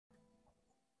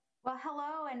Well,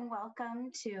 hello and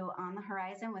welcome to On the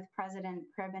Horizon with President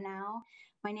Pribbenow.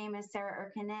 My name is Sarah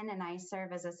Urkinen and I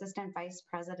serve as Assistant Vice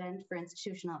President for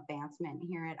Institutional Advancement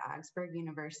here at Augsburg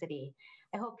University.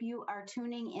 I hope you are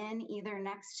tuning in either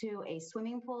next to a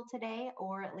swimming pool today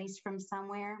or at least from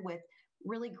somewhere with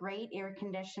really great air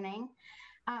conditioning.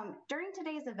 During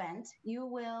today's event, you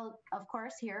will, of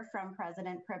course, hear from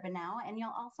President Pribbenow, and you'll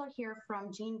also hear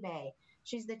from Jeanne Boeh.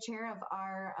 She's the chair of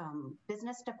our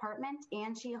business department,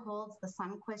 and she holds the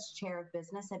Sundquist Chair of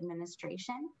Business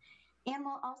Administration. And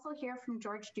we'll also hear from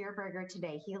George Dierberger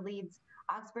today. He leads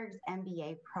Augsburg's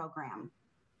MBA program.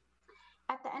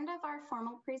 At the end of our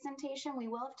formal presentation, we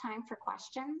will have time for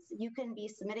questions. You can be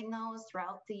submitting those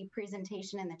throughout the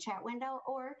presentation in the chat window,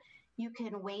 or you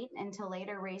can wait until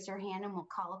later, raise your hand, and we'll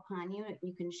call upon you.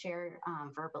 You can share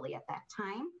verbally at that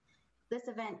time. This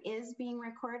event is being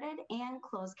recorded and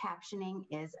closed captioning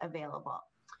is available.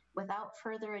 Without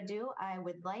further ado, I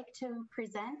would like to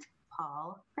present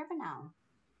Paul Pribbenow.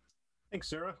 Thanks,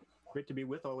 Sarah. Great to be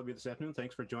with all of you this afternoon.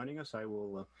 Thanks for joining us. I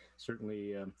will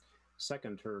certainly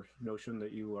second her notion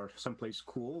that you are someplace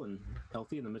cool and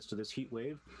healthy in the midst of this heat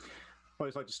wave. I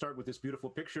always like to start with this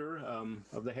beautiful picture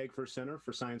of the Hagfors Center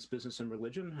for Science, Business, and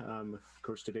Religion. Of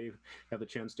course, today we have the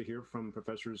chance to hear from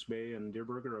Professors Boeh and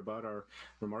Dierberger about our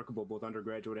remarkable both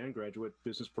undergraduate and graduate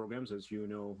business programs, as you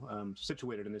know,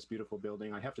 situated in this beautiful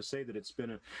building. I have to say that it's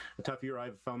been a tough year.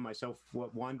 I've found myself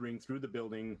wandering through the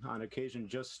building on occasion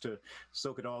just to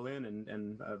soak it all in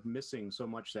and missing so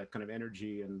much that kind of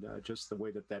energy and just the way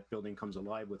that that building comes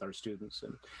alive with our students.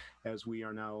 And as we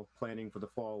are now planning for the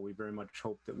fall, we very much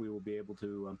hope that we will be able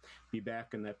to be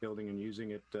back in that building and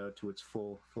using it to its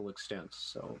full extent.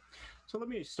 So let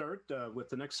me start with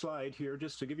the next slide here,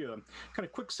 just to give you a kind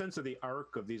of quick sense of the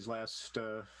arc of these last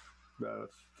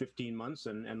 15 months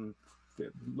and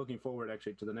looking forward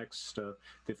actually to the next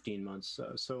 15 months.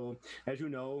 So as you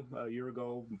know, a year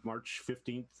ago, March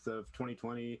 15th of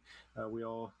 2020, we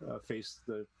all faced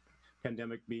the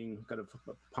pandemic being kind of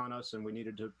upon us, and we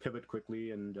needed to pivot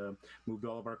quickly and moved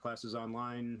all of our classes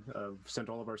online, sent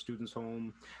all of our students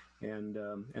home, and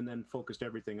then focused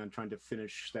everything on trying to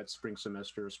finish that spring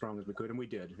semester as strong as we could, and we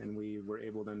did. And we were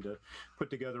able then to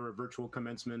put together a virtual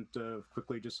commencement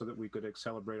quickly just so that we could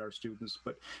celebrate our students.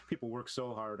 But people worked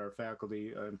so hard, our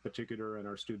faculty in particular, and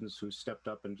our students who stepped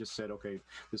up and just said, okay,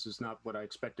 this is not what I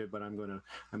expected, but I'm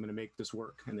gonna make this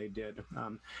work, and they did.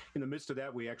 In the midst of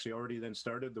that, we actually already then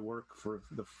started the work for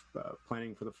the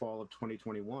planning for the fall of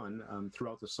 2021.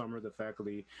 Throughout the summer, the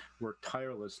faculty worked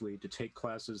tirelessly to take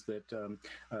classes that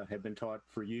had been taught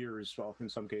for years, well, in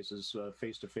some cases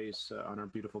face-to-face on our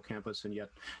beautiful campus, and yet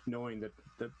knowing that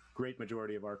the great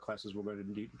majority of our classes were going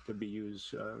to need to be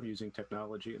using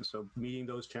technology. And so meeting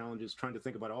those challenges, trying to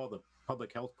think about all the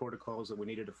public health protocols that we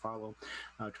needed to follow,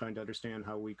 trying to understand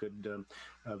how we could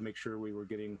make sure we were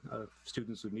getting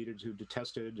students who needed to be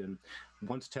tested, and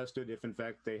once tested, if in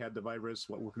fact they had the virus,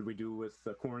 what could we do with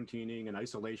quarantining and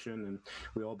isolation? And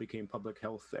we all became public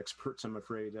health experts, I'm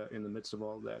afraid, in the midst of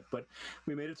all of that. But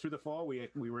we made it through the fall. We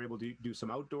were able to do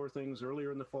some outdoor things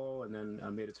earlier in the fall, and then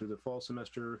made it through the fall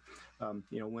semester.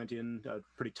 Went in a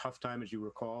pretty tough time, as you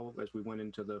recall, as we went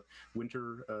into the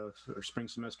winter or spring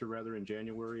semester rather in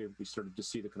January. We started to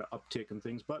see the kind of uptick in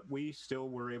things, but we still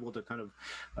were able to kind of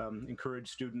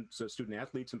encourage student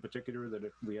athletes in particular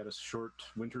that we had a short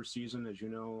winter season, as you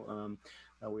know.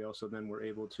 We also then were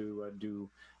able to do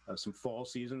some fall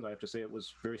seasons. I have to say it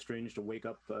was very strange to wake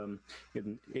up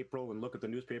in April and look at the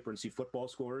newspaper and see football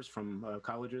scores from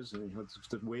colleges, and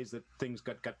the ways that things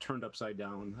got turned upside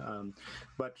down.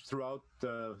 But throughout,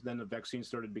 then the vaccine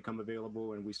started to become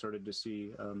available, and we started to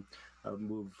see a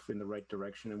move in the right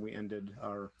direction, and we ended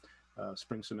our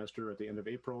spring semester at the end of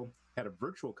April, had a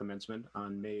virtual commencement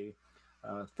on May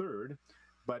 3rd.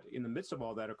 But in the midst of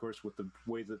all that, of course, with the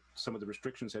way that some of the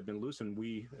restrictions had been loosened,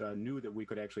 we knew that we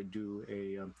could actually do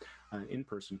an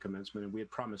in-person commencement. And we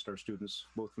had promised our students,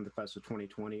 both from the class of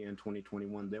 2020 and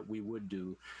 2021, that we would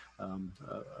do an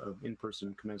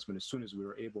in-person commencement as soon as we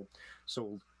were able.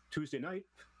 So Tuesday night,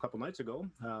 a couple nights ago,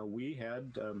 we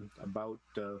had about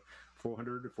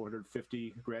 400 or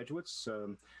 450 graduates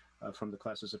from the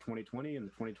classes of 2020 and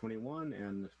 2021,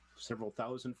 and several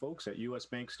thousand folks at US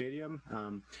Bank Stadium.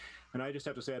 And I just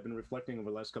have to say, I've been reflecting over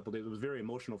the last couple of days. It was very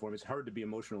emotional for me. It's hard to be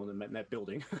emotional in that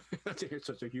building. It's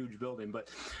such a huge building, but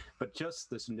just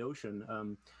this notion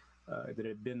that it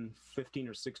had been 15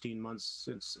 or 16 months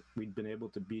since we'd been able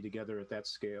to be together at that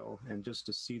scale, and just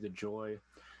to see the joy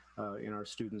in our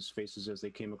students' faces as they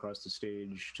came across the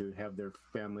stage, to have their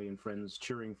family and friends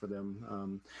cheering for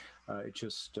them. it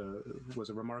just was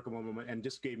a remarkable moment, and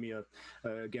just gave me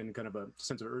again, kind of a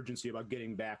sense of urgency about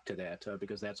getting back to that,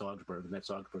 because that's Augsburg, and that's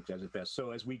Augsburg at its best.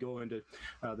 So as we go into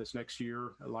this next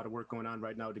year, a lot of work going on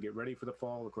right now to get ready for the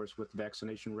fall. Of course, with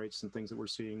vaccination rates and things that we're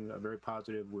seeing very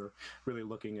positive, we're really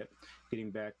looking at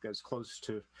getting back as close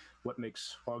to what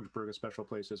makes Augsburg a special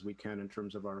place as we can in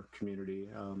terms of our community,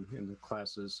 in the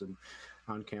classes and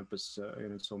on campus,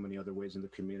 and in so many other ways in the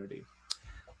community.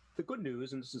 The good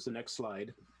news, and this is the next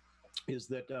slide, is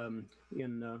that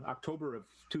in October of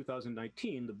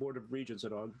 2019, the Board of Regents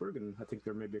at Augsburg, and I think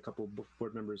there may be a couple of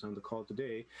board members on the call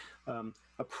today,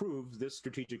 approved this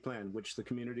strategic plan, which the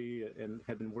community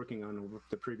had been working on over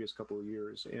the previous couple of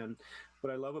years. And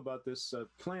what I love about this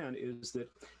plan is that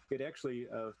it actually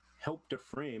helped to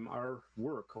frame our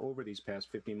work over these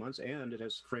past 15 months, and it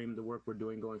has framed the work we're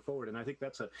doing going forward. And I think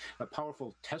that's a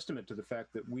powerful testament to the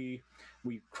fact that we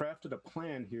crafted a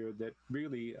plan here that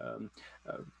really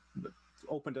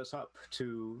opened us up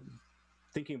to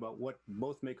thinking about what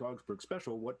both make Augsburg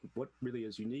special, what really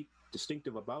is unique,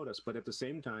 distinctive about us, but at the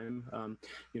same time,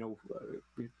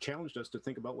 it challenged us to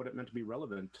think about what it meant to be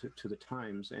relevant to the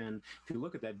times. And if you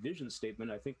look at that vision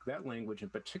statement, I think that language in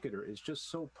particular is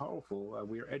just so powerful.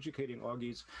 We are educating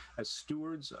Augies as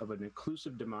stewards of an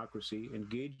inclusive democracy,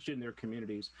 engaged in their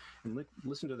communities, and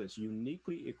listen to this,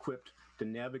 uniquely equipped to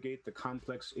navigate the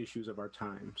complex issues of our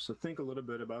time. So think a little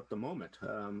bit about the moment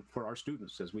for our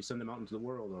students as we send them out into the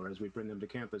world, or as we bring them to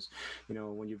campus.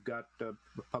 When you've got a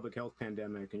public health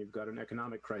pandemic, and you've got an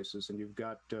economic crisis, and you've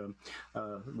got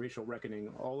racial reckoning,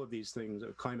 all of these things,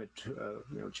 climate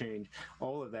change,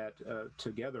 all of that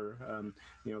together,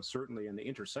 certainly in the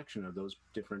intersection of those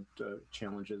different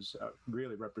challenges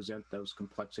really represent those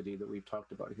complexity that we've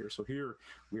talked about here. So here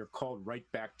we are called right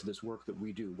back to this work that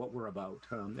we do, what we're about,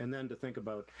 and then to think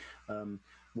about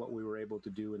what we were able to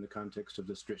do in the context of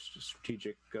the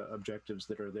strategic objectives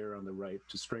that are there on the right,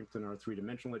 to strengthen our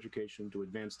three-dimensional education, to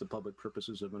advance the public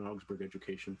purposes of an Augsburg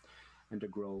education, and to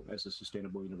grow as a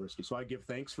sustainable university. So I give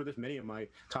thanks for this. Many of my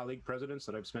colleague presidents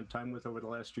that I've spent time with over the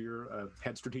last year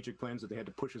had strategic plans that they had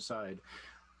to push aside.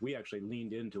 We actually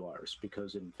leaned into ours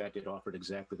because, in fact, it offered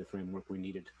exactly the framework we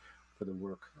needed for the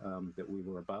work that we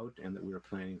were about and that we were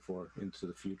planning for into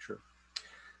the future.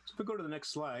 So if we go to the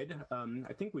next slide,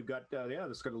 I think we've got,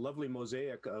 this got a lovely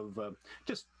mosaic of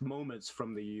just moments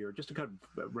from the year, just to kind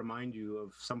of remind you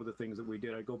of some of the things that we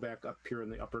did. I go back up here in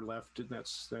the upper left, and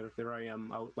there I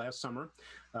am out last summer,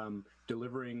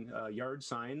 delivering yard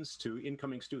signs to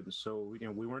incoming students. So,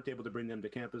 we weren't able to bring them to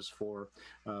campus for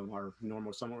our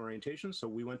normal summer orientation, so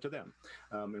we went to them.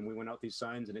 And we went out these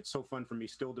signs, and it's so fun for me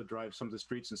still to drive some of the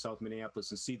streets in South Minneapolis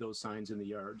and see those signs in the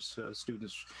yards.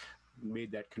 Students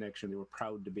made that connection. They were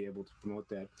proud to be able to promote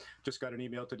that. Just got an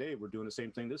email today. We're doing the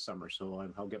same thing this summer. So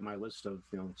I'll get my list of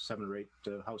 7 or 8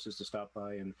 houses to stop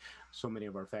by, and so many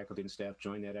of our faculty and staff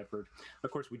joined that effort. Of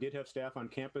course, we did have staff on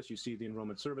campus. You see the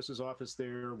Enrollment Services Office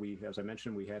there. As I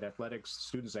mentioned, we had athletics.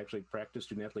 Students actually practiced,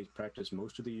 student athletes practiced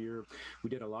most of the year. We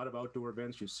did a lot of outdoor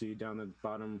events. You see down the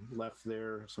bottom left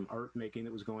there, some art making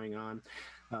that was going on.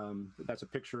 That's a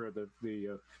picture of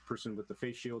the person with the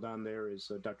face shield on there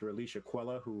is Dr. Alicia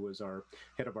Quella, who was our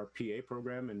head of our PA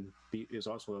program and is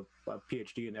also a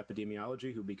PhD in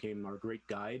epidemiology, who became our great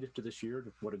guide to this year.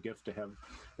 What a gift to have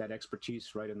that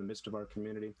expertise right in the midst of our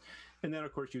community. And then,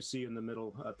 of course, you see in the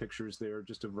middle pictures there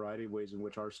just a variety of ways in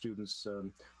which our students,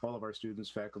 all of our students,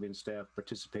 faculty, and staff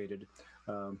participated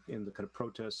in the kind of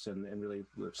protests and really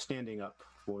standing up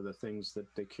for the things that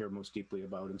they care most deeply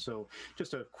about. And so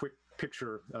just a quick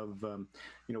picture of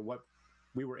what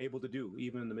we were able to do,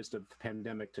 even in the midst of the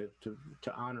pandemic, to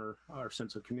honor our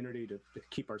sense of community, to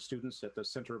keep our students at the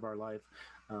center of our life.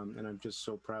 And I'm just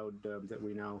so proud that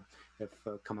we now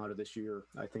have come out of this year,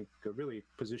 I think, really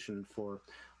positioned for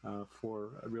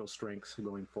a real strength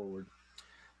going forward.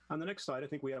 On the next slide, I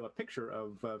think we have a picture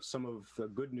of some of the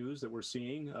good news that we're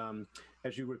seeing.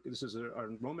 This is our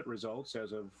enrollment results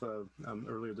as of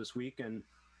earlier this week, and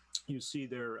you see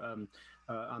there on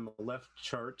the left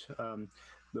chart,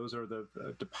 those are the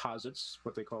deposits,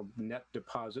 what they call net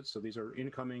deposits. So these are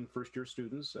incoming first-year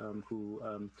students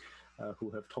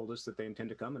who have told us that they intend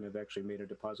to come and have actually made a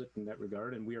deposit in that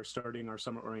regard. And we are starting our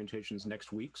summer orientations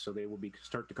next week, so they will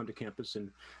start to come to campus in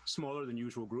smaller than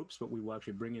usual groups, but we will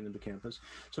actually bring them to campus.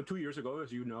 So 2 years ago,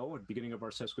 as you know, at the beginning of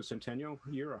our sesquicentennial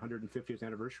year, 150th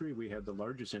anniversary, we had the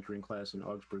largest entering class in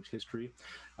Augsburg's history.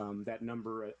 That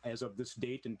number, as of this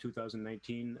date in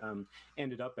 2019,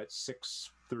 ended up at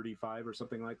 635 or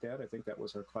something like that. I think that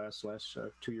was our class last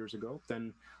 2 years ago.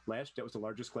 Then that was the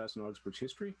largest class in Augsburg's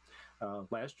history.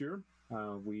 Last year,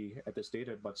 We, at this date,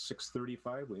 at about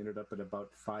 635, we ended up at about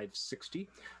 560.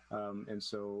 And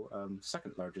so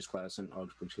second largest class in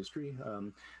Augsburg's history.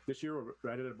 This year, we're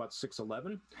right at about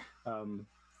 611.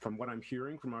 From what I'm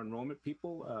hearing from our enrollment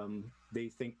people, they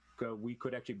think we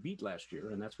could actually beat last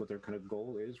year, and that's what their kind of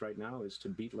goal is right now, is to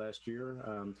beat last year.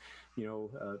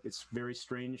 It's very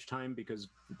strange time because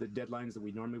the deadlines that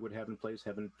we normally would have in place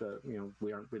haven't,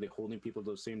 we aren't really holding people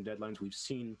to those same deadlines. We've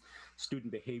seen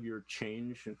student behavior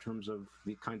change in terms of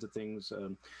the kinds of things,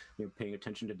 paying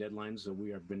attention to deadlines. So we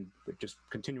have been just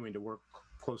continuing to work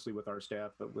closely with our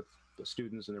staff, but with the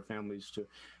students and their families to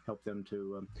help them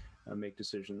to make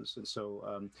decisions. And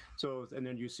so, and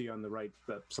then you see on the right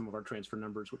some of our transfer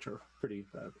numbers, which are pretty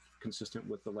consistent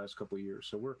with the last couple of years.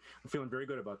 So we're feeling very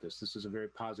good about this. This is a very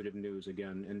positive news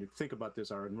again. And think about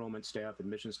this, our enrollment staff,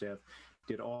 admission staff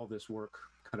did all this work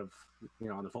kind of,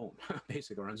 on the phone,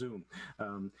 basically, or on Zoom.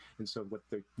 And so what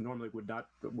they normally would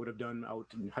have done out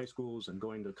in high schools and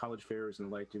going to college fairs and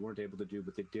the like, they weren't able to do,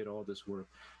 but they did all this work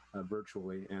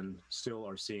virtually and still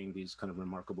are seeing these kind of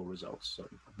remarkable results. So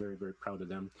very, very proud of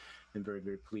them and very,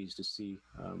 very pleased to see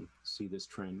this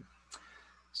trend.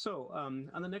 So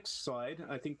on the next slide,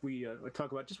 I think we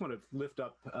talk about, just want to lift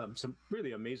up some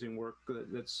really amazing work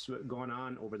that's gone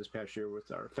on over this past year with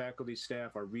our faculty,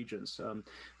 staff, our regents.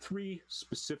 3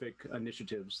 specific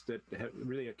initiatives that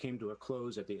really came to a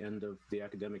close at the end of the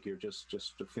academic year, just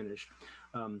finished.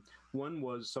 One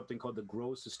was something called the Grow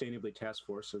Sustainably Task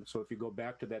Force. And so if you go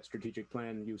back to that strategic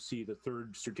plan, you see the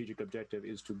 3rd strategic objective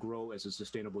is to grow as a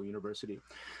sustainable university.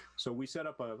 So we set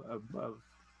up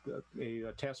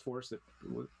a task force that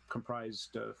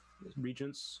comprised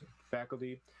regents,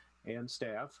 faculty, and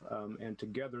staff, and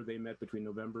together they met between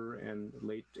November and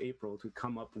late April to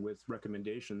come up with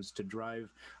recommendations to drive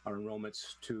our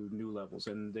enrollments to new levels.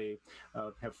 And they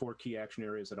have 4 key action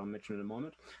areas that I'll mention in a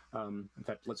moment. In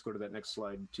fact, let's go to that next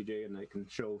slide, TJ, and I can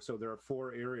show. So there are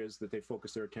 4 areas that they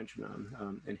focus their attention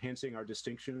on: enhancing our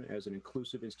distinction as an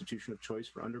inclusive institution of choice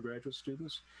for undergraduate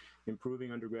students,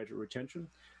 improving undergraduate retention,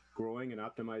 growing and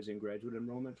optimizing graduate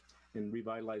enrollment, and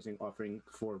revitalizing offering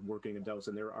for working adults.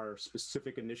 And there are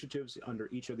specific initiatives under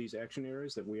each of these action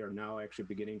areas that we are now actually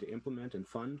beginning to implement and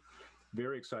fund.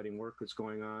 Very exciting work that's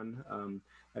going on.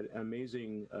 An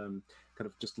amazing kind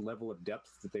of just level of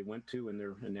depth that they went to in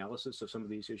their analysis of some of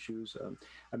these issues.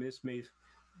 I mean, this may,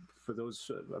 for those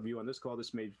of you on this call,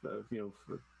 this may,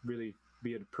 really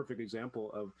be a perfect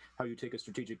example of how you take a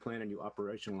strategic plan and you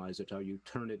operationalize it, how you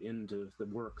turn it into the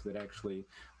work that actually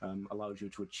allows you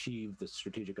to achieve the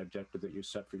strategic objective that you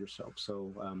set for yourself.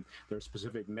 So there are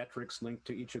specific metrics linked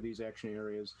to each of these action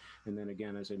areas. And then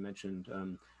again, as I mentioned,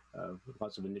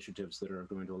 lots of initiatives that are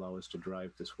going to allow us to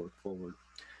drive this work forward.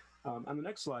 On the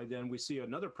next slide, then, we see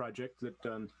another project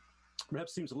that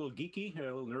perhaps seems a little geeky, a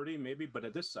little nerdy maybe,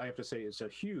 but this, I have to say, is a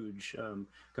huge kind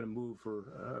of move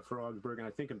for Augsburg. And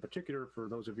I think in particular for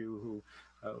those of you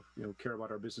who care about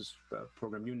our business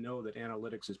program, that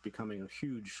analytics is becoming a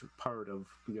huge part of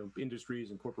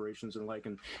industries and corporations and like,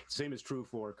 and the same is true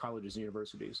for colleges and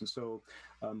universities. And so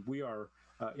we are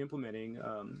implementing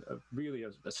really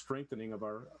a strengthening of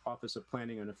our Office of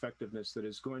Planning and Effectiveness that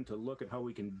is going to look at how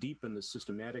we can deepen the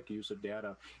systematic use of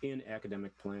data in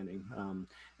academic planning,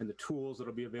 and the tools that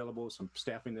will be available, some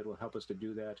staffing that will help us to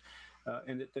do that.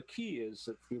 And the key is,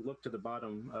 if you look to the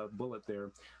bottom bullet there,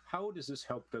 how does this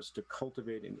help us to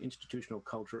cultivate an institutional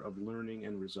culture of learning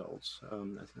and results?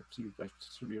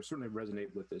 You certainly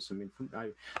resonate with this. I mean,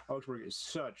 Augsburg is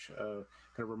such a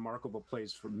kind of remarkable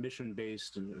place for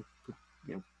mission-based and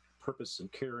purpose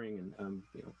and caring and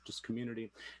just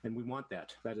community, and we want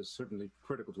that. That is certainly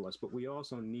critical to us. But we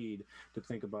also need to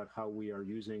think about how we are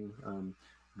using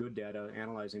good data,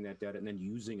 analyzing that data, and then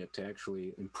using it to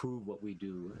actually improve what we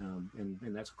do. And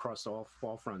that's across all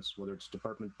fronts, whether it's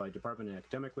department by department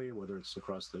academically, whether it's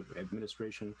across the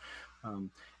administration.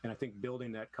 And I think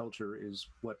building that culture is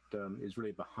what is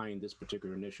really behind this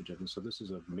particular initiative. And so this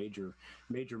is a major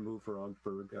move for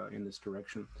Augsburg in this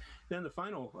direction. Then the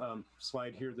final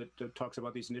slide here that talks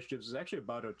about these initiatives is actually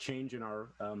about a change in our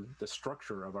the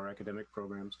structure of our academic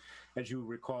programs. As you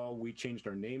recall, we changed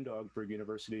our name to Augsburg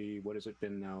University. What has it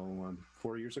been now?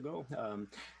 4 years ago.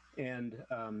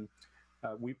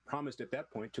 We promised at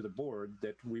that point to the board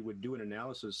that we would do an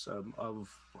analysis of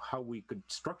how we could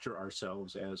structure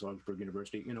ourselves as Augsburg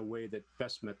University in a way that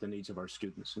best met the needs of our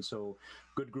students. And so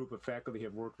a good group of faculty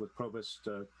have worked with Provost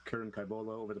Karen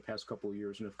Kaibola over the past couple of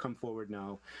years and have come forward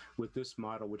now with this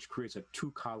model, which creates a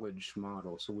 2-college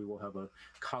model. So we will have a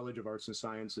College of Arts and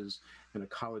Sciences and a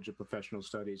College of Professional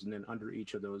Studies. And then under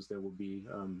each of those, there will be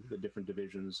the different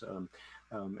divisions.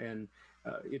 And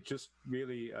it just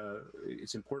really,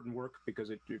 it's important work because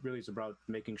it really is about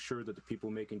making sure that the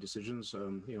people making decisions,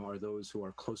 are those who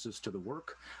are closest to the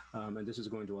work. And this is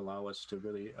going to allow us to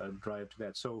really drive to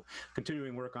that. So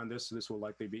continuing work on this will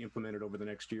likely be implemented over the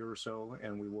next year or so,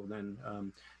 and we will then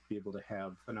be able to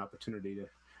have an opportunity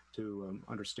to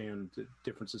understand the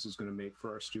difference this is going to make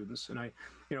for our students. And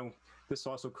this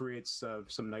also creates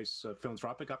some nice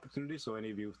philanthropic opportunities. So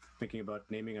any of you thinking about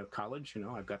naming a college,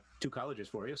 I've got 2 colleges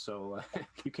for you. So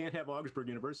you can't have Augsburg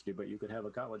University, but you could have a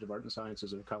College of Art and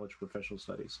Sciences or a College of Professional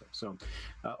Studies. So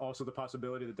also the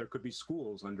possibility that there could be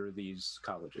schools under these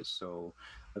colleges. So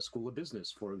a school of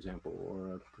business, for example,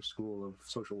 or a school of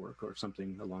social work or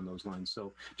something along those lines.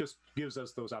 So just gives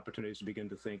us those opportunities to begin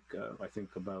to think, I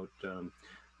think, about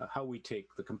how we take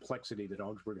the complexity that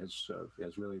Augsburg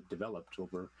has really developed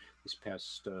over these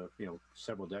past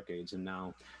several decades, and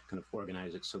now kind of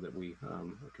organize it so that we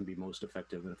can be most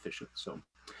effective and efficient. So,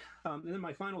 and then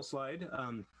my final slide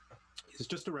is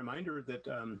just a reminder that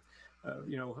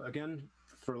again,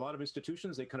 for a lot of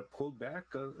institutions, they kind of pulled back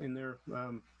in their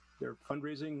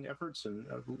fundraising efforts and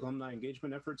alumni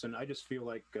engagement efforts. And I just feel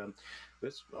like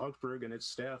this Augsburg and its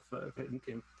staff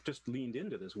just leaned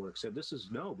into this work, said,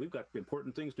 we've got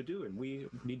important things to do, and we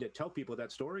need to tell people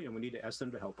that story, and we need to ask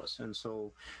them to help us. And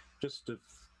so just to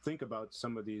think about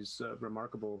some of these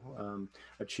remarkable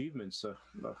achievements,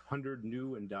 100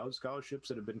 new endowed scholarships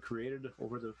that have been created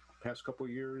over the past couple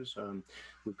of years.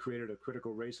 We created a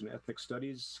critical race and ethnic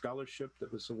studies scholarship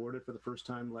that was awarded for the first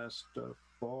time last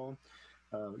fall.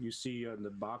 You see in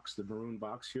the maroon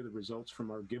box here, the results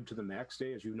from our Give to the Max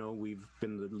Day. As you know, we've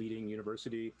been the leading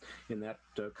university in that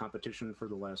competition for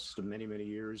the last many, many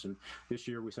years. And this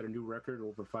year we set a new record,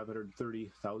 over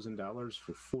 $530,000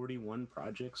 for 41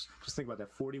 projects. Just think about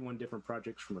that, 41 different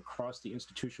projects from across the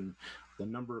institution. The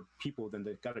number of people then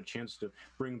that got a chance to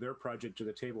bring their project to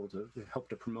the table to help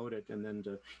to promote it, and then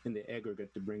in the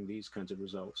aggregate to bring these kinds of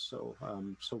results. So,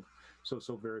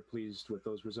 so very pleased with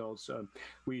those results.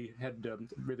 We had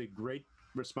really great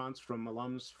response from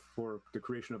alums for the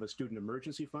creation of a student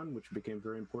emergency fund, which became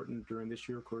very important during this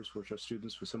year, of course, for our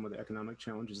students with some of the economic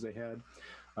challenges they had.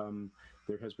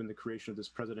 There has been the creation of this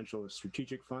presidential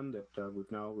strategic fund that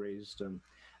we've now raised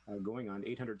going on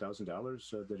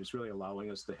 $800,000 that is really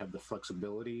allowing us to have the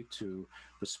flexibility to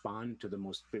respond to the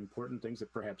most important things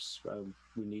that perhaps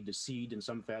we need to seed in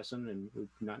some fashion, and we've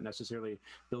not necessarily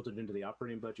built it into the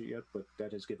operating budget yet, but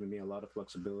that has given me a lot of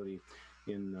flexibility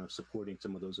in supporting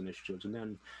some of those initiatives. And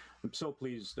then I'm so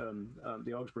pleased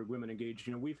the Augsburg Women Engaged.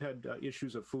 We've had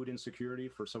issues of food insecurity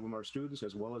for some of our students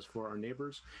as well as for our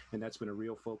neighbors, and that's been a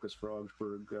real focus for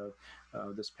Augsburg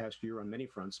this past year on many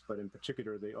fronts, but in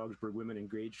particular the Augsburg Women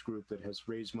Engaged group that has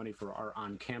raised money for our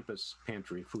on-campus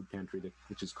pantry, food pantry,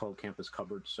 which is called Campus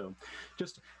Cupboard. So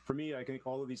just for me, I think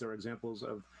all of these are examples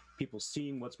of people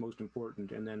seeing what's most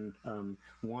important and then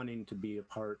wanting to be a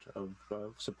part of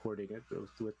supporting it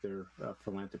with their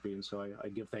philanthropy. And so I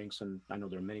give thanks, and I know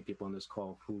there are many people on this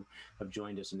call who have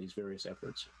joined us in these various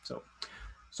efforts.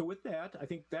 So with that, I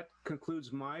think that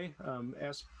concludes my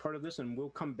part of this, and we'll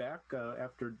come back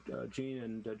after Jeanne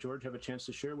and George have a chance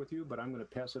to share with you, but I'm going to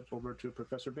pass it over to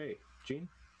Professor Boeh. Jeanne?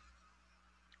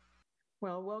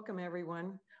 Well, welcome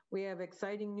everyone. We have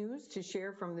exciting news to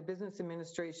share from the Business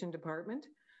Administration Department.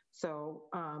 So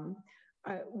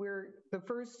the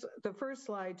first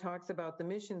slide talks about the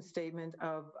mission statement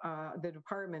of the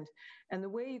department, and the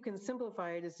way you can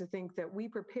simplify it is to think that we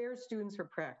prepare students for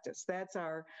practice. That's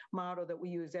our motto that we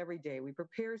use every day. We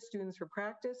prepare students for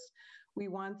practice. We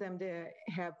want them to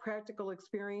have practical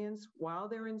experience while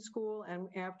they're in school and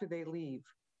after they leave.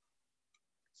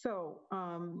 So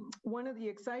one of the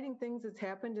exciting things that's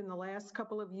happened in the last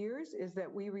couple of years is that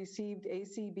we received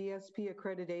ACBSP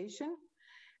accreditation.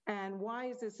 And why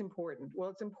is this important? Well,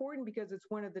 it's important because it's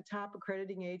one of the top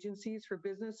accrediting agencies for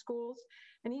business schools.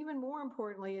 And even more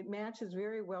importantly, it matches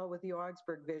very well with the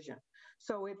Augsburg vision.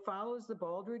 So it follows the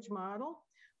Baldrige model,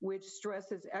 which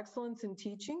stresses excellence in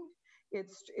teaching.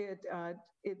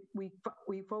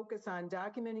 We focus on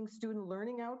documenting student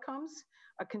learning outcomes,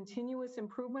 a continuous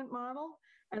improvement model,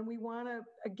 and we want to,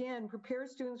 again, prepare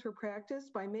students for practice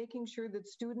by making sure that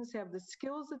students have the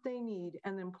skills that they need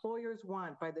and the employers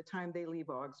want by the time they leave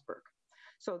Augsburg.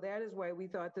 So that is why we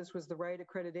thought this was the right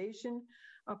accreditation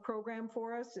program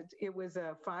for us. It was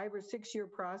a 5 or 6 year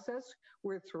process.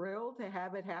 We're thrilled to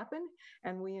have it happen,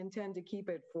 and we intend to keep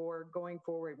it for going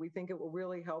forward. We think it will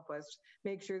really help us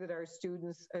make sure that our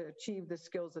students achieve the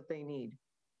skills that they need.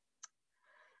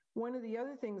 One of the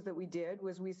other things that we did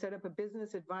was we set up a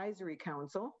business advisory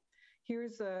council.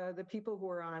 Here's the people who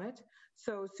are on it.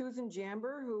 So Susan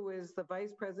Jamber, who is the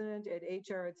vice president at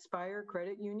HR at Spire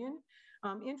Credit Union.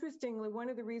 Interestingly, one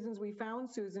of the reasons we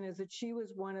found Susan is that she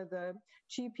was one of the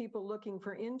chief people looking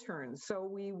for interns. So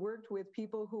we worked with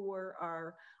people who were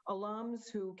our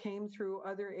alums who came through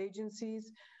other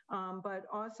agencies, but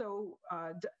also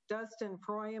Dustin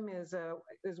Froyam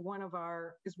is one of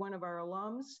our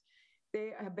alums.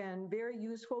 They have been very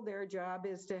useful. Their job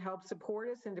is to help support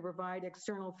us and to provide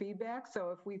external feedback.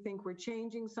 So if we think we're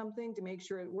changing something to make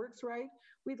sure it works right,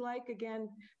 we'd like, again,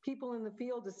 people in the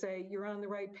field to say, you're on the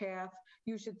right path.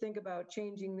 You should think about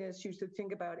changing this. You should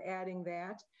think about adding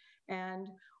that. And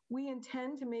we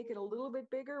intend to make it a little bit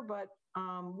bigger, but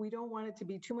we don't want it to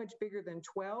be too much bigger than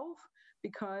 12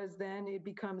 because then it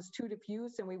becomes too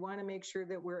diffuse, and we want to make sure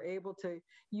that we're able to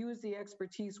use the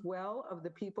expertise well of the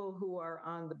people who are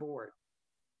on the board.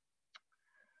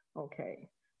 Okay,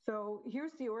 so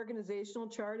here's the organizational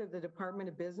chart of the Department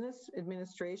of Business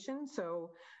Administration.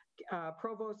 So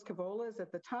Provost Cavola is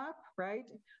at the top, right?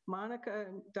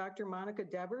 Dr. Monica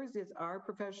Devers is our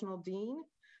professional dean.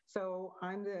 So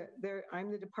I'm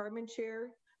the department chair.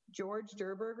 George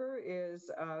Derberger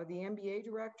is the MBA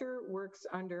director, works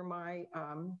under my,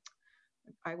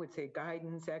 I would say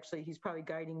guidance. Actually, he's probably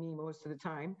guiding me most of the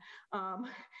time.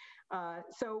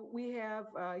 So we have,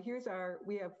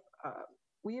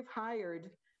 we have hired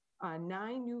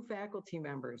 9 new faculty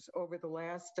members over the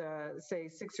last, say,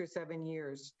 6 or 7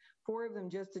 years. 4 of them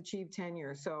just achieved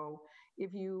tenure. So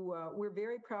if you, we're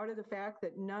very proud of the fact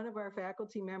that none of our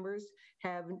faculty members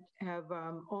have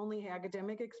only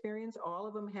academic experience. All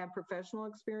of them have professional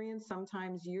experience,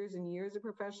 sometimes years and years of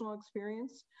professional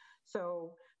experience.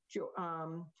 So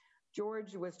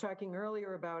George was talking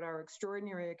earlier about our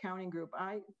extraordinary accounting group.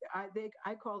 I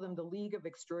call them the League of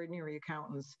Extraordinary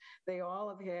Accountants. They all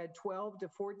have had 12 to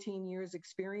 14 years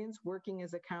experience working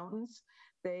as accountants.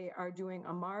 They are doing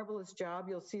a marvelous job.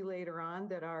 You'll see later on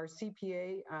that our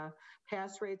CPA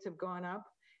pass rates have gone up,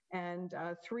 and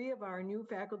 3 of our new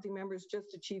faculty members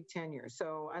just achieved tenure.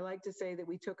 So I like to say that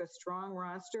we took a strong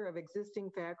roster of existing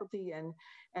faculty and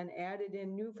added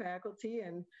in new faculty,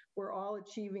 and we're all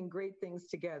achieving great things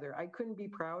together. I couldn't be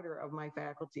prouder of my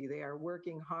faculty. They are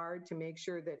working hard to make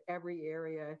sure that every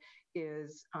area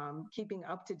is keeping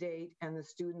up to date and the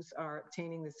students are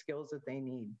obtaining the skills that they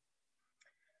need.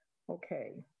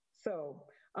 Okay, so,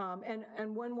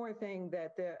 and one more thing,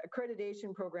 that the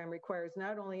accreditation program requires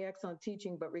not only excellent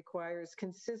teaching, but requires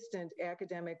consistent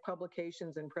academic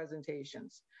publications and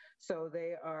presentations. So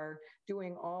they are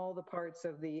doing all the parts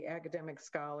of the academic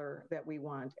scholar that we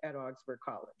want at Augsburg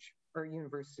College, or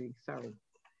University, sorry.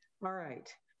 All right,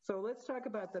 so let's talk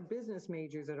about the business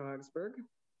majors at Augsburg.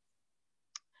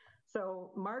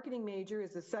 So marketing major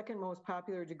is the second most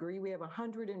popular degree. We have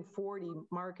 140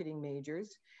 marketing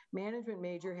majors. Management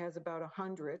major has about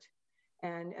 100.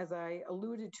 And as I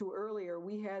alluded to earlier,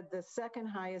 we had the second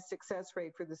highest success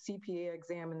rate for the CPA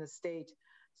exam in the state.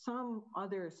 Some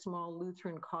other small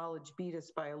Lutheran college beat us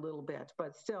by a little bit,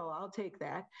 but still, I'll take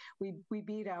that. We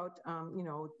beat out, you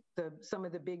know, some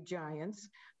of the big giants,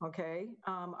 okay?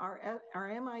 Our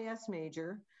MIS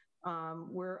major,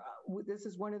 this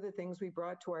is one of the things we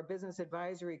brought to our Business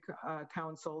Advisory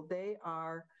Council.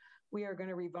 We are going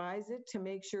to revise it to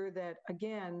make sure that,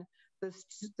 again,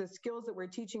 the skills that we're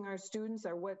teaching our students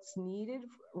are what's needed,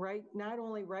 right? Not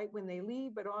only right when they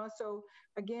leave, but also,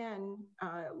 again,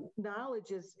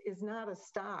 knowledge is not a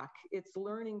stock. It's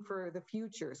learning for the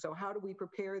future. So how do we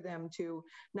prepare them to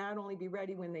not only be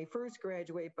ready when they first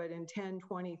graduate, but in 10,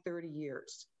 20, 30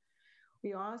 years?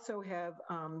 We also have,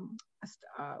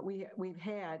 we've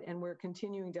had, and we're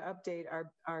continuing to update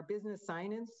our business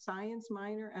science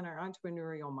minor and our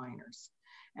entrepreneurial minors.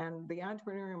 And the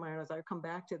entrepreneurial minors, I'll come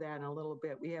back to that in a little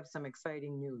bit. We have some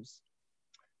exciting news.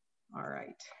 All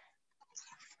right.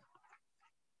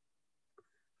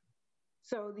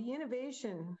 So the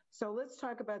innovation, so let's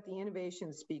talk about the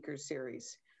innovation speaker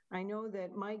series. I know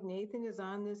that Mike Nathan is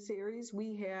on this series.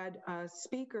 We had a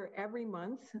speaker every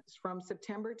month from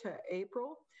September to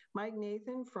April. Mike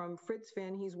Nathan from Fritz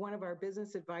Finn, he's one of our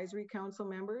Business Advisory Council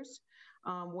members,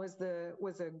 was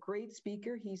a great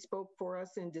speaker. He spoke for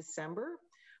us in December.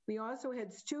 We also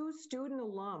had 2 student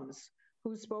alums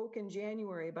who spoke in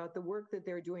January about the work that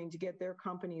they're doing to get their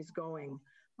companies going.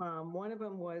 One of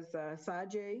them was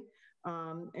Sajay,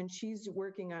 and she's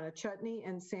working on a chutney,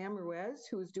 and Sam Ruiz,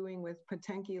 who's doing with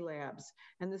Patenki Labs.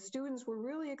 And the students were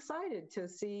really excited to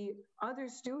see other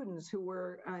students who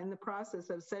were in the process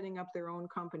of setting up their own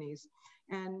companies.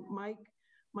 And Mike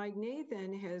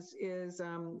Nathan is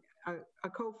a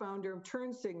co-founder of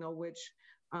Turn Signal, which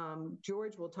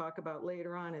George will talk about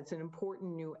later on. It's an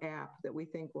important new app that we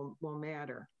think will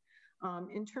matter.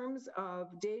 In terms of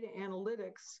data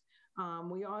analytics,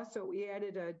 We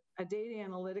added a data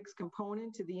analytics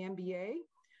component to the MBA,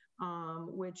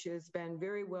 which has been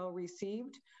very well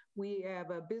received. We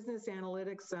have a business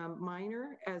analytics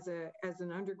minor as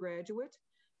an undergraduate,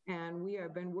 and we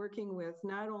have been working with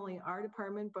not only our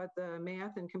department, but the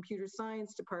math and computer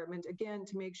science department, again,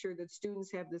 to make sure that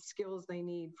students have the skills they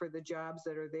need for the jobs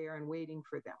that are there and waiting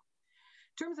for them.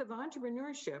 In terms of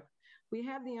entrepreneurship, we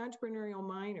have the entrepreneurial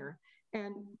minor,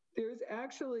 and there's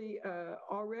actually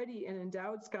already an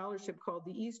endowed scholarship called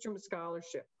the Eastern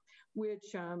Scholarship,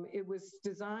 which it was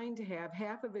designed to have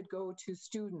half of it go to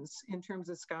students in terms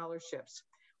of scholarships.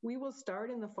 We will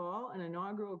start in the fall an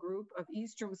inaugural group of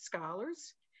Eastern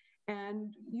scholars,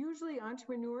 and usually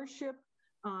entrepreneurship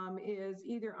is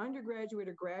either undergraduate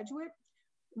or graduate.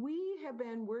 We have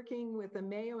been working with the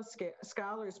Mayo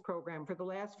Scholars Program for the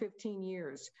last 15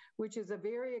 years, which is a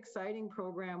very exciting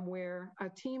program where a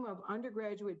team of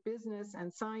undergraduate business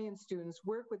and science students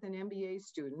work with an MBA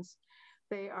students.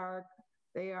 They are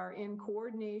in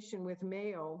coordination with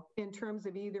Mayo in terms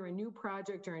of either a new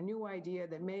project or a new idea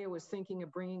that Mayo is thinking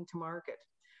of bringing to market.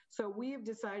 So we have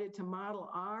decided to model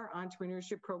our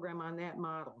entrepreneurship program on that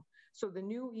model. So the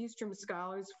new Eastern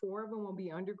Scholars, 4 of them will be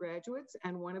undergraduates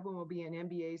and 1 of them will be an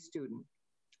MBA student.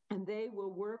 And they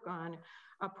will work on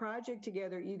a project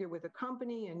together, either with a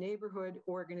company, a neighborhood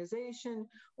organization,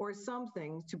 or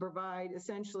something to provide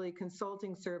essentially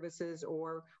consulting services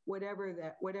or whatever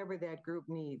that group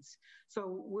needs.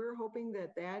 So we're hoping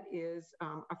that that is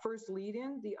a first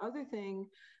lead-in. The other thing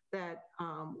that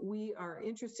we are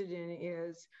interested in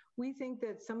is we think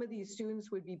that some of these students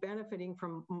would be benefiting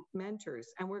from mentors,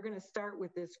 and we're going to start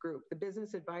with this group. The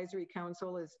Business Advisory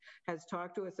Council has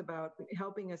talked to us about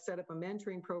helping us set up a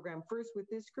mentoring program first with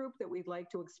this group that we'd like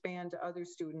to expand to other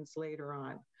students later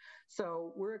on.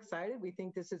 So we're excited. We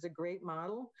think this is a great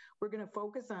model. We're going to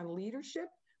focus on leadership,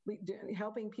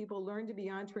 helping people learn to be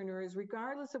entrepreneurs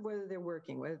regardless of whether they're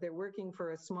working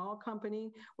for a small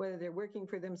company, whether they're working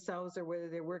for themselves, or whether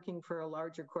they're working for a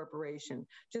larger corporation.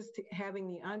 Just having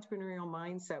the entrepreneurial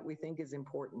mindset, we think, is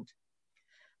important.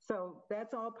 So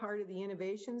that's all part of the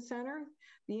Innovation Center.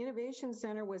 The Innovation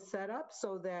Center was set up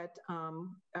so that,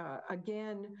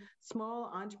 again,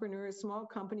 small entrepreneurs, small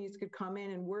companies could come in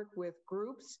and work with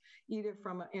groups, either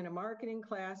in a marketing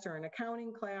class or an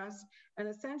accounting class. And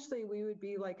essentially, we would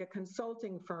be like a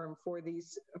consulting firm for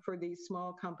these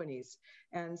small companies.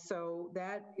 And so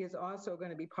that is also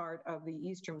going to be part of the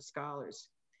Eastern Scholars.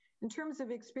 In terms of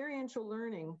experiential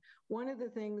learning, one of the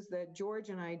things that George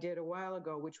and I did a while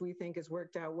ago, which we think has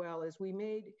worked out well, is we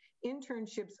made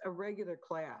internships a regular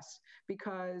class,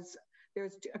 because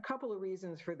there's a couple of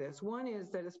reasons for this. One is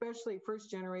that especially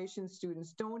first-generation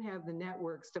students don't have the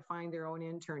networks to find their own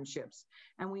internships.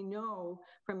 And we know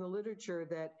from the literature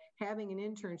that having an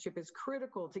internship is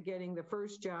critical to getting the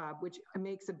first job, which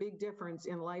makes a big difference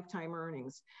in lifetime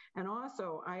earnings. And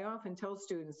also, I often tell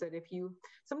students that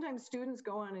sometimes students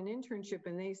go on an internship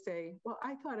and they say, well,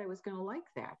 I thought I was going to like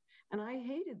that, and I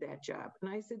hated that job. And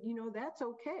I said, that's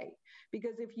okay,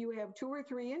 because if you have 2 or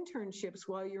 3 internships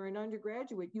while you're an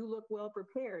undergraduate, you look well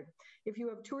prepared. If you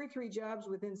have 2 or 3 jobs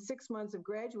within 6 months of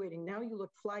graduating, now you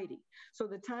look flighty. So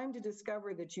the time to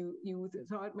discover that you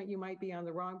thought you might be on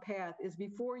the wrong path is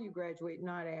before you graduate,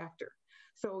 not after.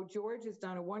 So George has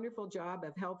done a wonderful job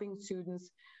of helping students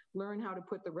learn how to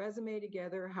put the resume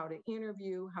together, how to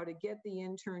interview, how to get the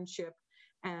internship,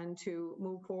 and to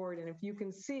move forward. And if you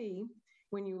can see,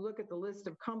 when you look at the list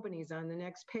of companies on the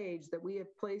next page, that we have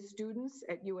placed students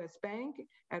at US Bank,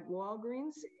 at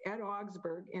Walgreens, at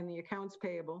Augsburg in the accounts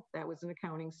payable. That was an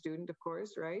accounting student, of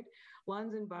course, right?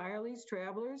 Lunds and Byerly's,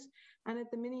 Travelers, and at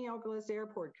the Minneapolis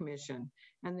Airport Commission.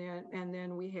 And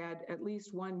then we had at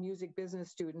least 1 music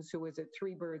business student who was at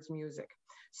Three Birds Music.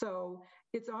 So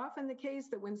it's often the case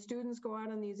that when students go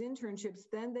out on these internships,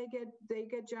 then they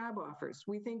get job offers.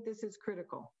 We think this is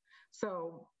critical.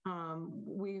 So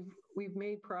we've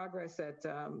made progress at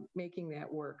making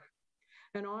that work.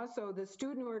 And also the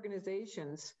student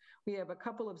organizations, we have a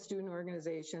couple of student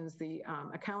organizations, the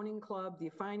Accounting Club, the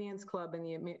Finance Club,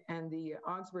 and the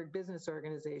Augsburg Business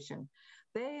Organization.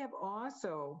 They have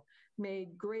also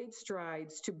made great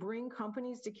strides to bring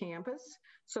companies to campus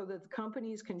so that the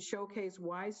companies can showcase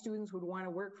why students would want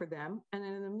to work for them. And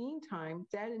then in the meantime,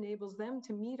 that enables them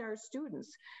to meet our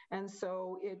students. And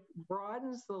so it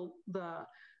broadens the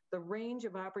range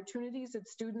of opportunities that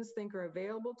students think are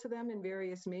available to them in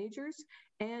various majors.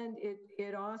 And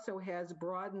it also has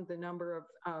broadened the number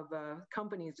of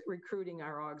companies recruiting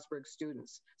our Augsburg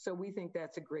students. So we think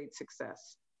that's a great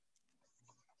success.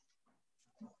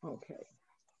 Okay.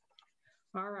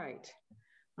 All right.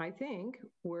 I think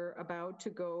we're about to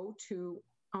go to,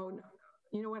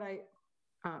 you know what,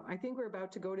 I think we're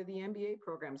about to go to the MBA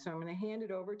program, so I'm going to hand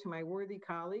it over to my worthy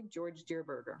colleague, George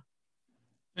Dierberger.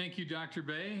 Thank you, Dr.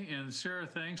 Boeh. And Sarah,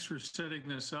 thanks for setting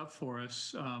this up for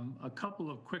us. A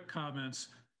couple of quick comments.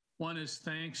 One is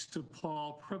thanks to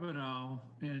Paul Pribbenow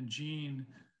and Jeanne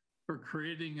for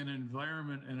creating an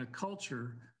environment and a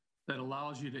culture that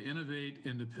allows you to innovate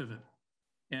and to pivot.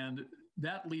 And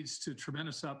that leads to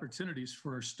tremendous opportunities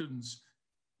for our students.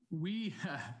 We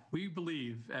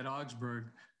believe at Augsburg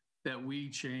that we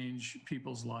change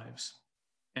people's lives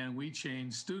and we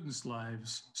change students'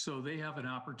 lives so they have an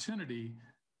opportunity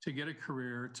to get a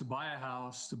career, to buy a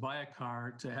house, to buy a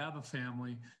car, to have a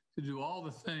family, to do all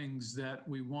the things that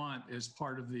we want as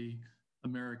part of the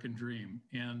American dream.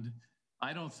 And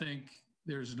I don't think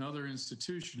there's another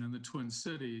institution in the Twin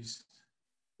Cities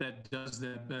that does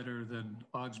that better than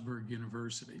Augsburg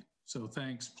University. So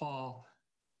thanks, Paul,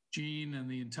 Jeanne, and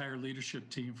the entire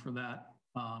leadership team for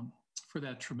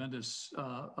that tremendous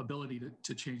ability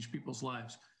to change people's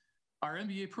lives. Our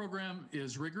MBA program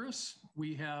is rigorous.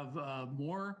 We have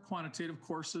more quantitative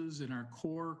courses in our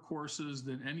core courses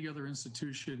than any other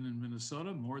institution in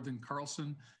Minnesota, more than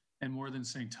Carlson and more than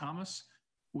St. Thomas.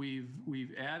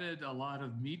 We've added a lot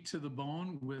of meat to the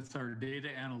bone with our data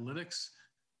analytics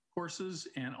courses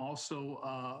and also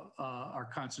our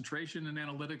concentration in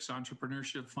analytics,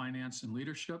 entrepreneurship, finance, and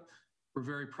leadership. We're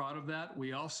very proud of that.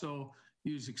 We also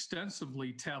use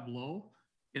extensively Tableau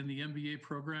in the MBA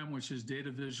program, which is data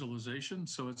visualization.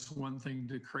 So it's one thing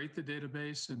to create the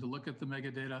database and to look at the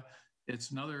metadata.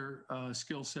 It's another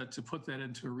skill set to put that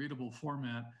into a readable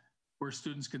format where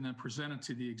students can then present it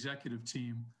to the executive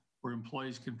team, where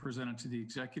employees can present it to the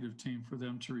executive team for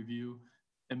them to review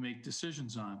and make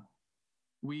decisions on.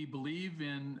 We believe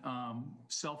in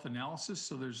self-analysis.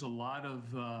 So there's a lot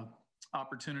of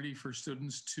opportunity for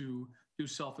students to do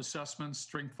self-assessments,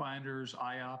 strength finders,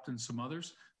 IOPT, and some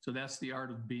others. So that's the art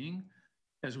of being.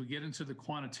 As we get into the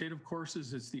quantitative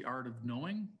courses, it's the art of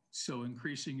knowing. So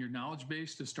increasing your knowledge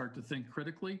base to start to think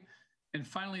critically. And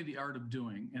finally, the art of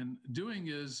doing. And doing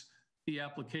is the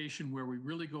application where we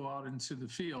really go out into the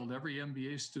field. Every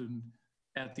MBA student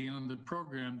at the end of the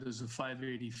program does a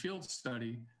 580 field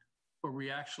study where we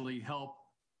actually help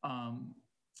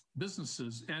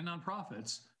businesses and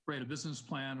nonprofits write a business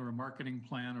plan or a marketing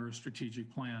plan or a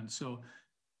strategic plan. So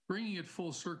bringing it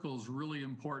full circle is really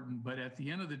important, but at the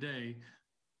end of the day,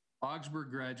 Augsburg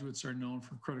graduates are known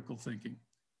for critical thinking.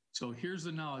 So here's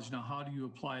the knowledge. Now, how do you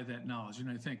apply that knowledge? And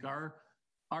I think our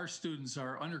students,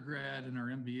 our undergrad and our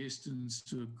MBA students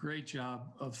do a great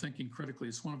job of thinking critically.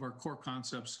 It's one of our core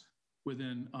concepts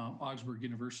within Augsburg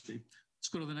University. Let's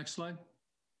go to the next slide.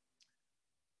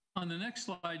 On the next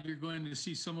slide, you're going to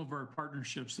see some of our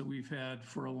partnerships that we've had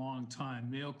for a long time.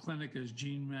 Mayo Clinic, as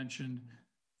Jeanne mentioned,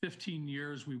 15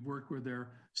 years we've worked with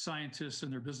their scientists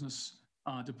and their business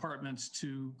departments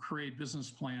to create business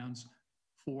plans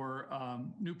for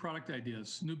new product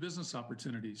ideas, new business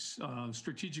opportunities,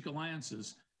 strategic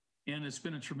alliances. And it's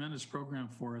been a tremendous program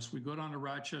for us. We go down to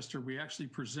Rochester. We actually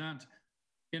present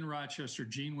in Rochester.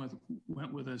 Jeanne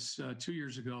went with us 2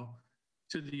 years ago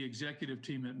to the executive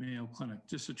team at Mayo Clinic.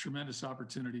 Just a tremendous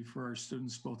opportunity for our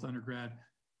students, both undergrad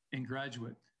and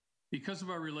graduate. Because of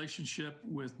our relationship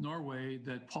with Norway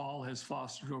that Paul has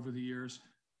fostered over the years,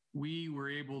 we were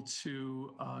able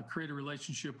to create a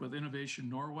relationship with Innovation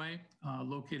Norway,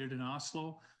 located in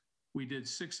Oslo. We did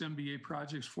 6 MBA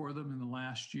projects for them in the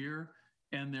last year,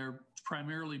 and they're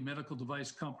primarily medical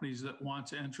device companies that want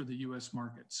to enter the US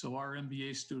market. So our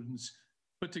MBA students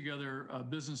put together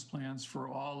business plans for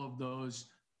all of those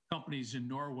companies in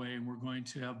Norway, and we're going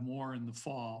to have more in the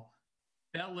fall.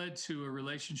 That led to a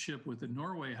relationship with the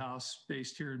Norway House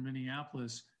based here in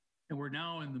Minneapolis, and we're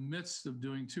now in the midst of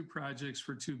doing 2 projects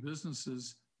for 2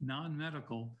 businesses,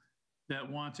 non-medical, that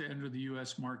want to enter the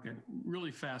US market.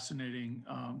 Really fascinating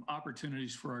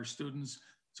opportunities for our students.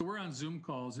 So we're on Zoom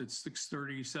calls at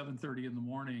 6:30, 7:30 in the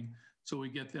morning, so we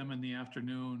get them in the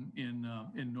afternoon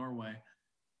in Norway.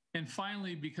 And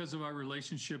finally, because of our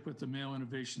relationship with the Mayo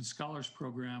Innovation Scholars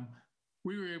Program,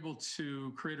 we were able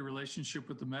to create a relationship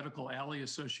with the Medical Alley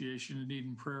Association in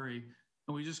Eden Prairie,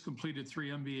 and we just completed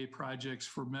 3 MBA projects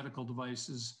for medical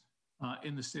devices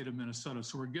in the state of Minnesota.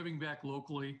 So we're giving back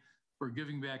locally, we're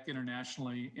giving back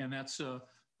internationally, and that's a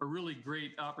really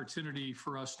great opportunity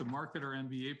for us to market our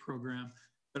MBA program.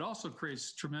 It also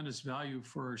creates tremendous value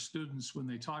for our students when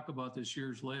they talk about this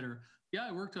years later. Yeah,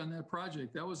 I worked on that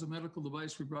project. That was a medical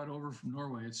device we brought over from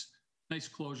Norway. It's nice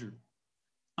closure.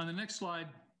 On the next slide,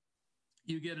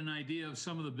 you get an idea of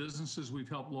some of the businesses we've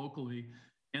helped locally.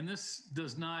 And this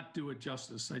does not do it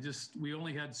justice. We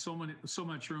only had so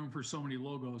much room for so many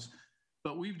logos.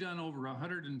 But we've done over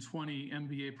 120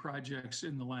 MBA projects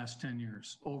in the last 10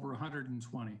 years, over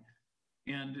 120.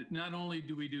 And not only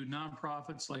do we do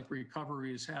nonprofits like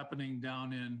Recovery is happening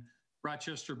down in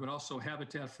Rochester, but also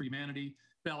Habitat for Humanity,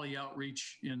 Valley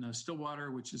Outreach in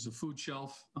Stillwater, which is a food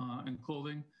shelf and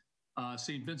clothing,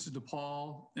 St. Vincent de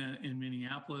Paul in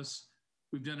Minneapolis.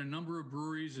 We've done a number of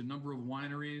breweries, a number of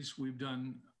wineries. We've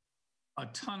done a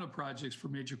ton of projects for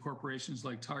major corporations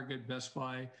like Target, Best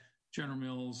Buy, General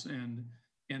Mills, and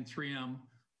 3M.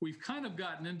 We've kind of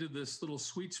gotten into this little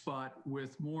sweet spot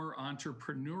with more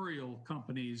entrepreneurial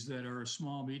companies that are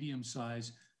small, medium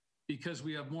size, because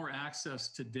we have more access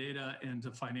to data and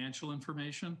to financial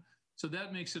information. So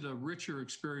that makes it a richer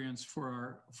experience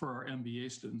for our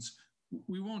MBA students.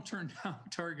 We won't turn down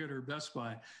Target or Best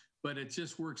Buy, but it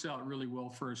just works out really well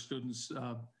for our students.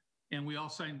 And we all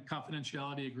sign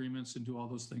confidentiality agreements and do all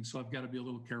those things. So I've got to be a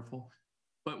little careful.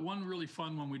 But one really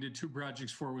fun one we did 2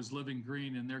 projects for was Living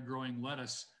Green, and they're growing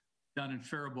lettuce down in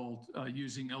Faribault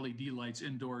using LED lights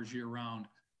indoors year round.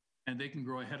 And they can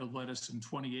grow a head of lettuce in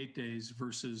 28 days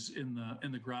versus in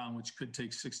the ground, which could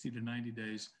take 60 to 90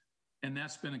 days. And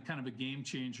that's been a kind of a game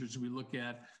changer as we look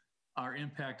at our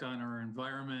impact on our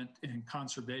environment and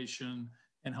conservation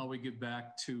and how we give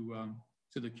back to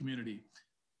the community.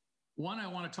 One I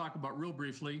want to talk about real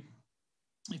briefly,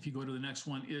 if you go to the next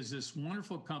one, is this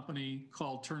wonderful company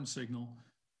called Turn Signal.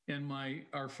 And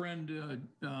our friend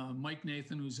Mike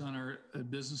Nathan, who's on our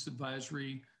business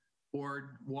advisory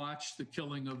board, watched the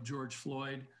killing of George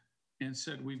Floyd and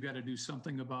said, we've got to do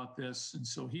something about this. And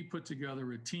so he put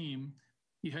together a team.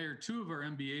 He hired 2 of our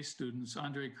MBA students,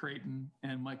 Andre Creighton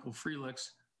and Michael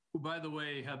Freelix, who, by the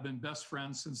way, have been best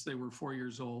friends since they were 4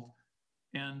 years old.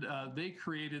 And they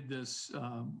created this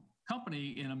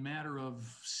company in a matter of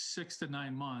 6 to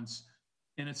 9 months.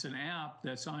 And it's an app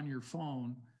that's on your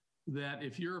phone that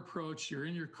if you're approached, you're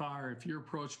in your car, if you're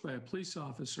approached by a police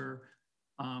officer,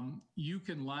 you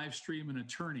can live stream an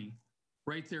attorney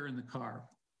right there in the car.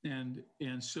 And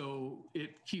so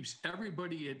it keeps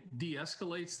everybody, it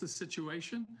de-escalates the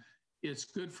situation. It's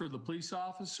good for the police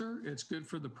officer. It's good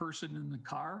for the person in the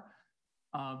car.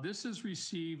 This has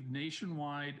received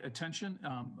nationwide attention.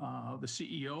 The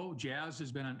CEO, Jazz,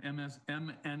 has been on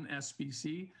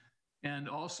MNSBC, and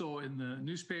also in the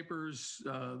newspapers.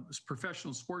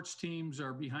 Professional sports teams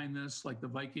are behind this, like the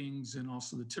Vikings and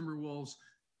also the Timberwolves.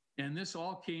 And this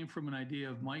all came from an idea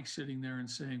of Mike sitting there and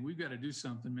saying, we've got to do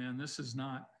something, man. This is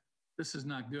not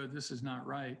good. This is not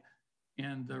right.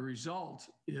 And the result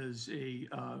is a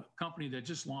company that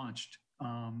just launched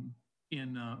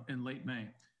in late May.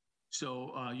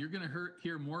 So you're going to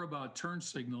hear more about Turn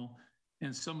Signal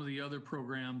and some of the other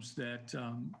programs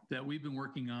that we've been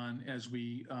working on as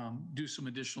we do some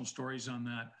additional stories on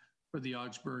that for the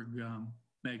Augsburg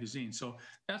magazine. So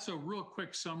that's a real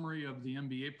quick summary of the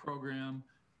MBA program.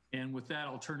 And with that,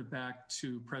 I'll turn it back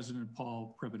to President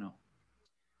Paul Pribbenow.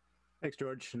 Thanks,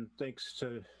 George, and thanks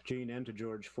to Jeanne and to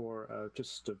George for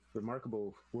just a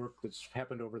remarkable work that's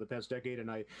happened over the past decade. And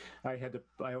I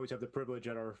always have the privilege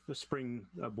at our spring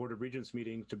Board of Regents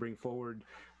meeting to bring forward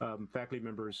faculty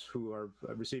members who are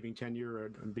receiving tenure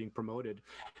and being promoted.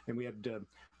 And we had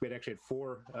actually had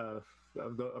 4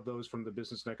 of those from the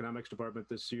Business and Economics Department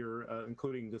this year,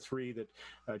 including the 3 that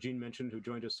Jeanne mentioned, who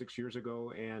joined us 6 years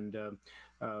ago, and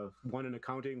 1 in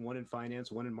accounting, 1 in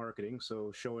finance, 1 in marketing.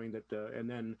 So showing that, and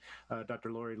then Dr.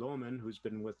 Lori Lohman, who's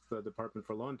been with the department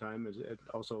for a long time, is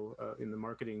also in the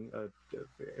marketing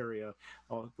area,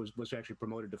 was actually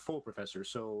promoted to full professor.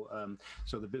 So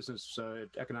so the Business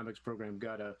Economics program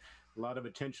got a lot of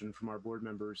attention from our board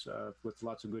members with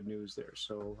lots of good news there.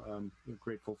 So I'm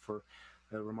grateful for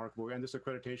remarkable, and this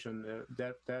accreditation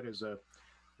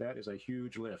that is a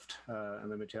huge lift, and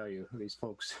let me tell you, these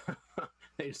folks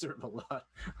they deserve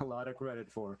a lot of credit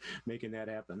for making that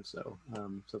happen. So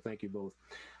so thank you both.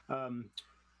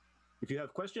 If you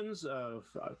have questions,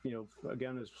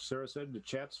 again, as Sarah said, the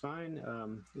chat's fine.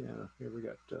 Yeah, here we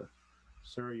got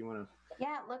Sarah. You want to?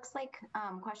 Yeah, it looks like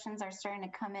questions are starting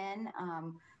to come in.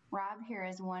 Rob here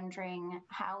is wondering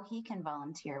how he can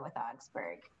volunteer with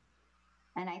Augsburg.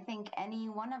 And I think any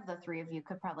one of the 3 of you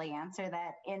could probably answer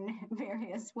that in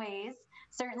various ways.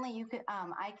 Certainly you could,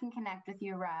 I can connect with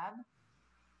you, Rob.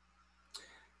 I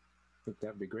think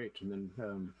that'd be great. And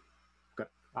then got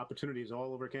opportunities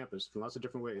all over campus in lots of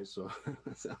different ways. So,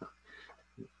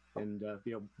 and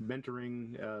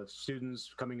mentoring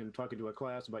students, coming and talking to a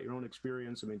class about your own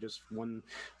experience. I mean, just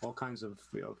all kinds of,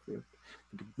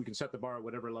 we can set the bar at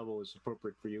whatever level is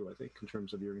appropriate for you, I think, in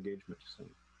terms of your engagement. So.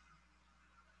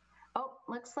 Oh,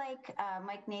 looks like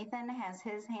Mike Nathan has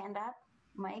his hand up.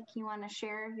 Mike, you want to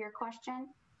share your question?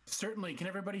 Certainly. Can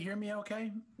everybody hear me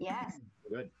okay? Yes.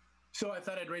 Good. So I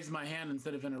thought I'd raise my hand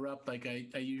instead of interrupt like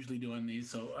I usually do on these.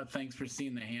 So thanks for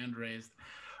seeing the hand raised.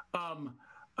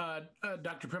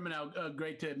 Dr. Pribbenow,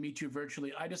 great to meet you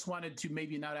virtually. I just wanted to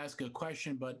maybe not ask a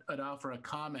question, but offer a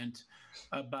comment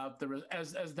about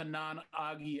as the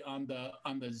non-Augie on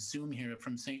the Zoom here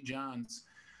from St. John's.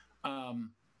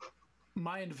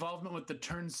 My involvement with the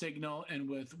turn signal and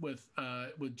with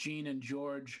Jeanne and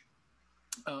George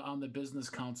on the Business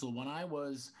Council, when I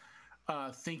was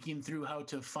thinking through how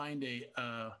to find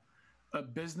a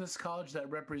business college that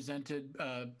represented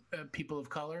people of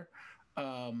color,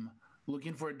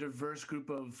 looking for a diverse group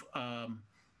of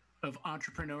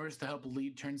entrepreneurs to help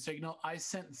lead Turn Signal, I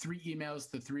sent 3 emails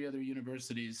to 3 other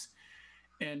universities,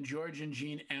 and George and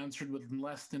Jeanne answered within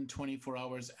less than 24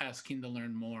 hours asking to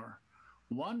learn more.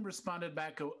 One responded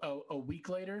back a week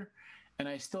later, and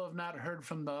I still have not heard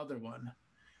from the other one.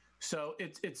 So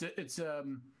it's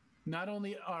not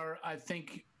only are, I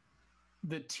think,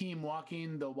 the team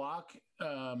walking the walk,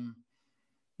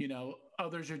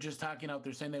 others are just talking out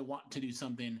there saying they want to do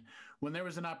something. When there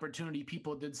was an opportunity,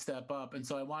 people did step up. And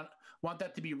so I want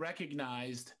that to be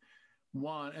recognized,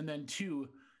 1, and then 2,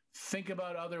 think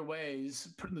about other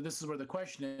ways. This is where the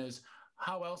question is,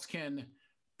 how else can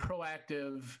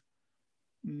proactive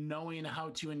knowing how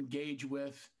to engage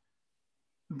with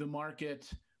the market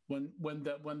when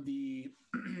the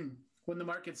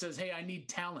market says, hey, I need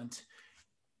talent,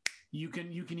 you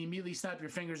can immediately snap your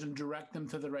fingers and direct them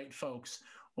to the right folks,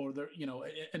 or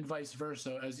and vice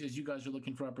versa, as you guys are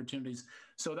looking for opportunities.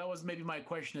 So that was maybe my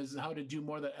question, is how to do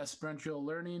more of the experiential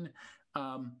learning,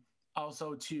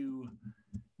 also to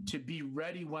be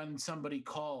ready when somebody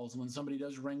calls, when somebody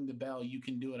does ring the bell, you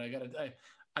can do it.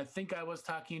 I think I was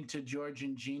talking to George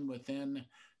and Jeanne within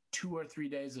 2 or 3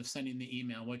 days of sending the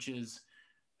email, which is,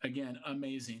 again,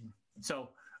 amazing. So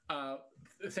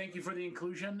thank you for the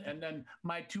inclusion. And then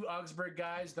my 2 Augsburg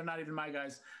guys, they're not even my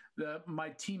guys, my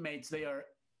teammates, they are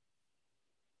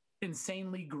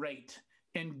insanely great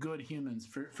and good humans,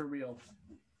 for real.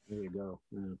 There you go.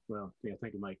 Well, yeah,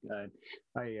 thank you, Mike.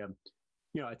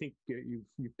 I think you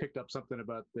picked up something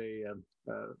about the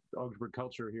Augsburg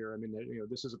culture here. I mean,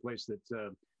 this is a place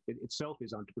that it itself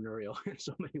is entrepreneurial in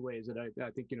so many ways, and I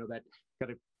think that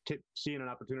kind of seeing an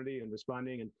opportunity and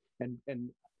responding, and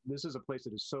this is a place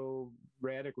that is so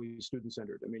radically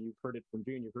student-centered. I mean, you've heard it from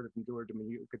Jeanne, you've heard it from George. I mean,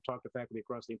 you could talk to faculty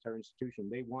across the entire institution.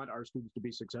 They want our students to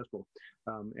be successful,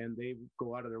 and they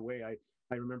go out of their way.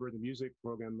 I remember the music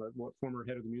program, former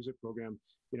head of the music program,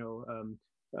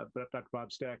 Dr.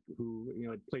 Bob Stack, who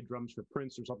had played drums for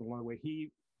Prince or something along the way.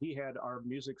 He had our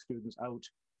music students out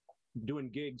doing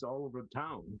gigs all over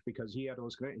town because he had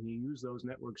those, and he used those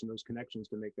networks and those connections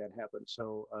to make that happen.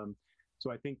 So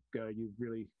I think you've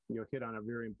really hit on a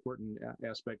very important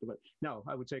aspect of it. Now,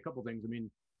 I would say a couple things. I mean,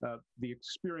 the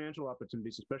experiential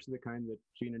opportunities, especially the kind that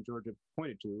Jeanne and George have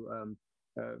pointed to,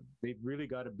 they've really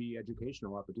got to be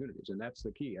educational opportunities, and that's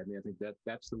the key. I mean, I think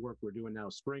that's the work we're doing now,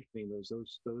 strengthening those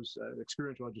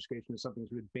experiential education is something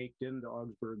that's really baked into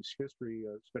Augsburg's history,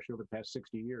 especially over the past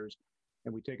 60 years.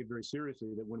 And we take it very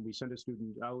seriously that when we send a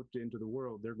student out into the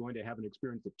world, they're going to have an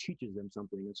experience that teaches them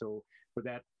something. And so for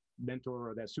that mentor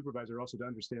or that supervisor also to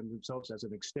understand themselves as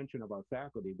an extension of our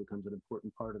faculty becomes an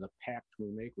important part of the pact we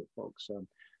make with folks.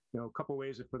 A couple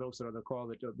ways for those that are on the call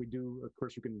that we do, of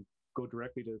course, you can go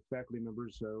directly to faculty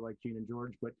members like Jeanne and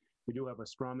George, but we do have a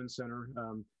Strawman Center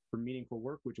for Meaningful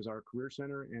Work, which is our career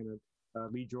center, and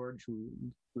Lee George, who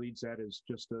leads that, is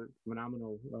just a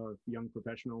phenomenal young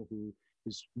professional who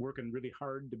is working really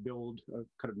hard to build a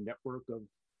kind of network of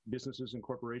businesses and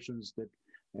corporations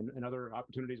and other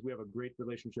opportunities. We have a great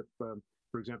relationship,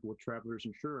 for example, with Travelers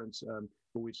Insurance,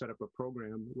 where we've set up a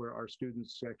program where our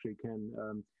students actually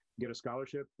can get a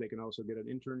scholarship. They can also get an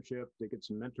internship. They get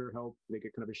some mentor help. They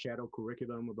get kind of a shadow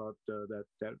curriculum about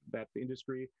that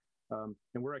industry. And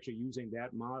we're actually using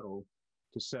that model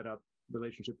to set up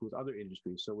relationships with other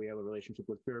industries. So we have a relationship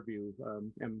with Fairview,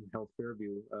 M Health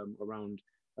Fairview, around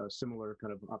a similar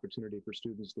kind of opportunity for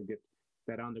students to get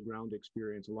that on-the-ground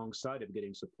experience alongside of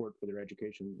getting support for their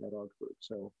education at Augsburg.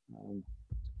 So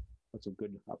lots of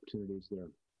good opportunities there.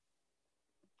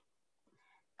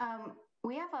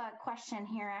 We have a question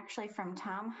here actually from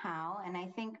Tom Howe, and I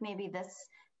think maybe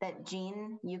that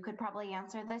Jeanne, you could probably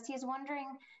answer this. He's wondering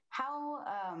how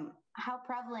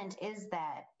prevalent is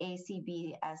that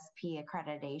ACBSP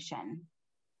accreditation?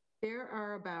 There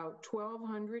are about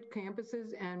 1,200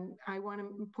 campuses, and I want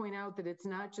to point out that it's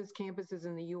not just campuses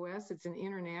in the U.S., it's an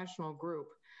international group.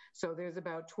 So there's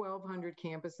about 1,200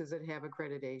 campuses that have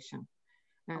accreditation.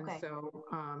 And okay.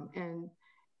 So,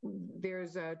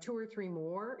 there's 2 or 3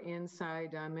 more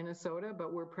inside Minnesota,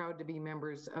 but we're proud to be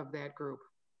members of that group.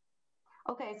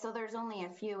 Okay, so there's only a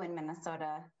few in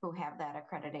Minnesota who have that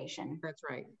accreditation. That's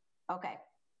right. Okay,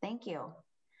 thank you.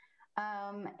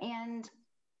 And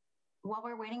while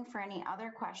we're waiting for any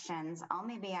other questions, I'll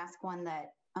maybe ask one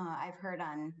that I've heard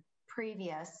on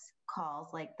previous calls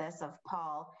like this of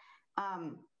Paul.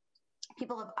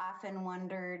 People have often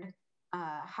wondered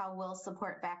how we'll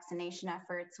support vaccination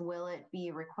efforts. Will it be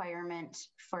a requirement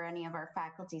for any of our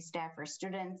faculty, staff, or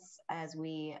students as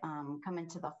we come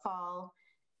into the fall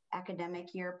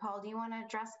academic year? Paul, do you want to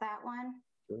address that one?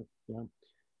 Sure, yeah.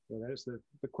 Well, that is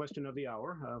the question of the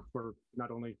hour for not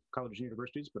only colleges and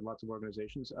universities, but lots of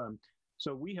organizations.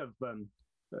 So we have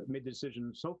made the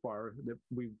decision so far that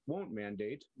we won't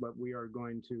mandate, but we are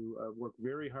going to work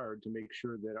very hard to make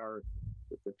sure that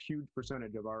the huge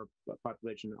percentage of our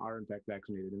population are in fact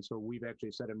vaccinated. And so we've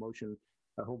actually set in motion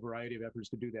a whole variety of efforts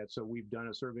to do that. So we've done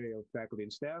a survey of faculty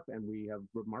and staff, and we have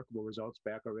remarkable results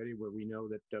back already where we know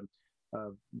that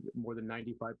more than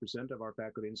 95% of our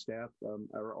faculty and staff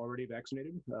are already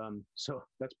vaccinated. So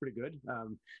that's pretty good.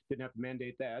 Didn't have to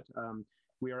mandate that.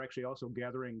 We are actually also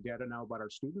gathering data now about our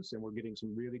students, and we're getting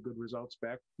some really good results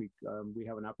back. We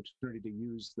have an opportunity to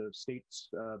use the state's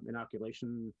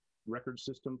inoculation record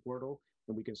system portal,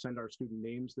 and we can send our student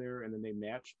names there, and then they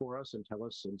match for us and tell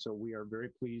us. And so we are very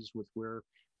pleased with where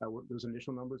what those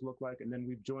initial numbers look like. And then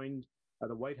we've joined,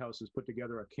 the White House has put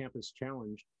together a campus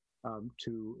challenge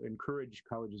to encourage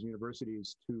colleges and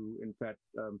universities to, in fact,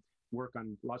 work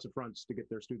on lots of fronts to get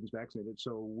their students vaccinated.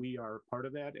 So we are part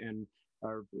of that and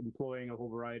are employing a whole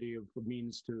variety of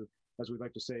means to, as we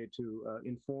like to say, to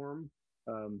inform,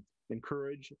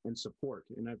 encourage, and support.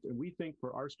 And we think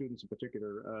for our students in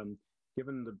particular,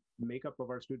 given the makeup of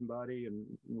our student body and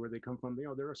where they come from,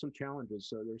 there are some challenges.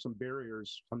 There are some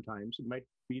barriers sometimes. It might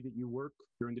be that you work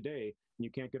during the day and you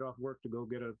can't get off work to go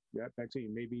get a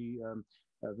vaccine. Maybe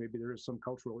there is some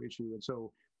cultural issue. And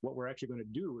so what we're actually going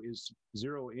to do is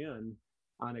zero in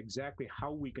on exactly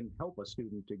how we can help a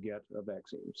student to get a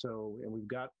vaccine. So, and we've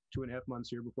got 2.5 months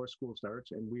here before school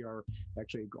starts, and we are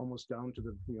actually almost down to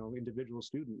the individual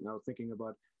student now thinking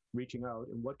about reaching out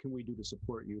and what can we do to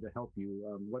support you, to help you,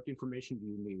 what information do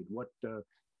you need,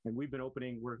 and we've been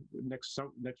opening, we're next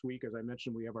week, as I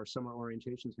mentioned, we have our summer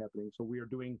orientations happening. So we are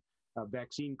doing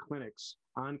vaccine clinics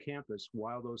on campus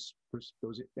while those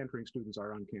entering students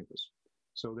are on campus.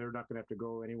 So they're not going to have to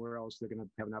go anywhere else. They're going to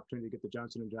have an opportunity to get the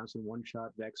Johnson & Johnson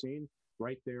one-shot vaccine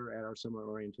right there at our summer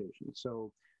orientation.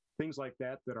 So things like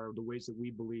that are the ways that we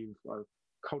believe are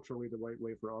culturally the right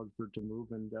way for Augsburg to move.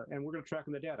 And we're going to track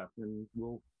in the data, and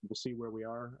we'll see where we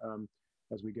are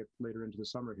as we get later into the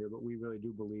summer here. But we really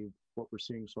do believe what we're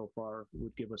seeing so far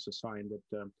would give us a sign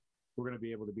that we're going to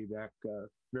be able to be back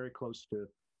very close to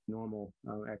normal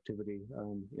activity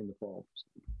in the fall.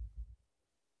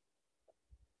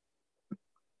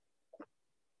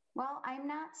 Well, I'm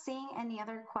not seeing any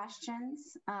other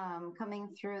questions coming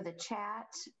through the chat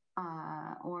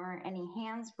or any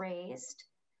hands raised.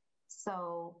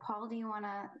 So, Paul, do you want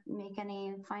to make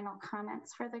any final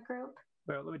comments for the group?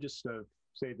 Well, let me just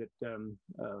say that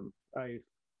I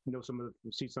know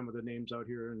see some of the names out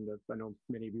here, and I know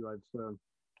many of you I've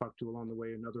talked to along the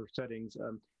way in other settings.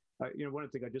 One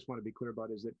thing I just want to be clear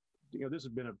about is that this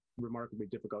has been a remarkably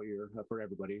difficult year for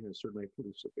everybody, and certainly,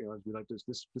 as we like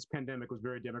this pandemic was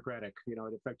very democratic. It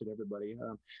affected everybody,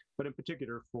 but in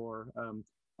particular for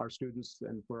our students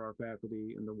and for our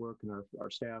faculty and the work and our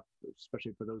staff,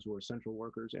 especially for those who are essential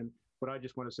workers. And what I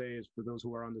just want to say is for those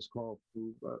who are on this call,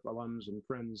 alums and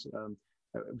friends, I'm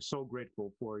so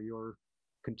grateful for your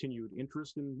continued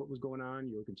interest in what was going on,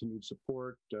 your continued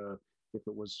support. If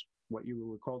it was what you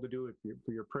were called to do,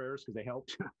 for your prayers, because they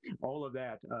helped, all of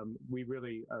that, we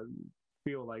really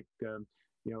feel like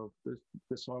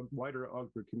this wider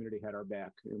Augsburg community had our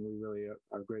back, and we really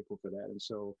are grateful for that. And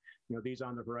so, these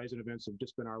On the Horizon events have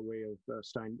just been our way of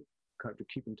to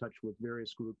keep in touch with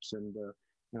various groups, and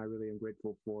I really am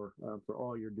grateful for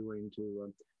all you're doing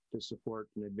to support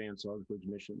and advance Augsburg's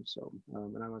mission. So,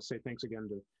 and I want to say thanks again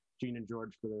to Jeanne and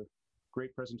George for the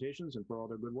great presentations and for all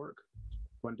their good work.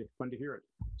 Fun to hear it.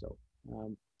 So,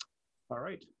 all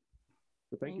right.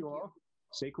 So thank you all.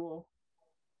 Stay cool.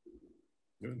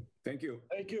 Good. Thank you.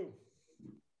 Thank you.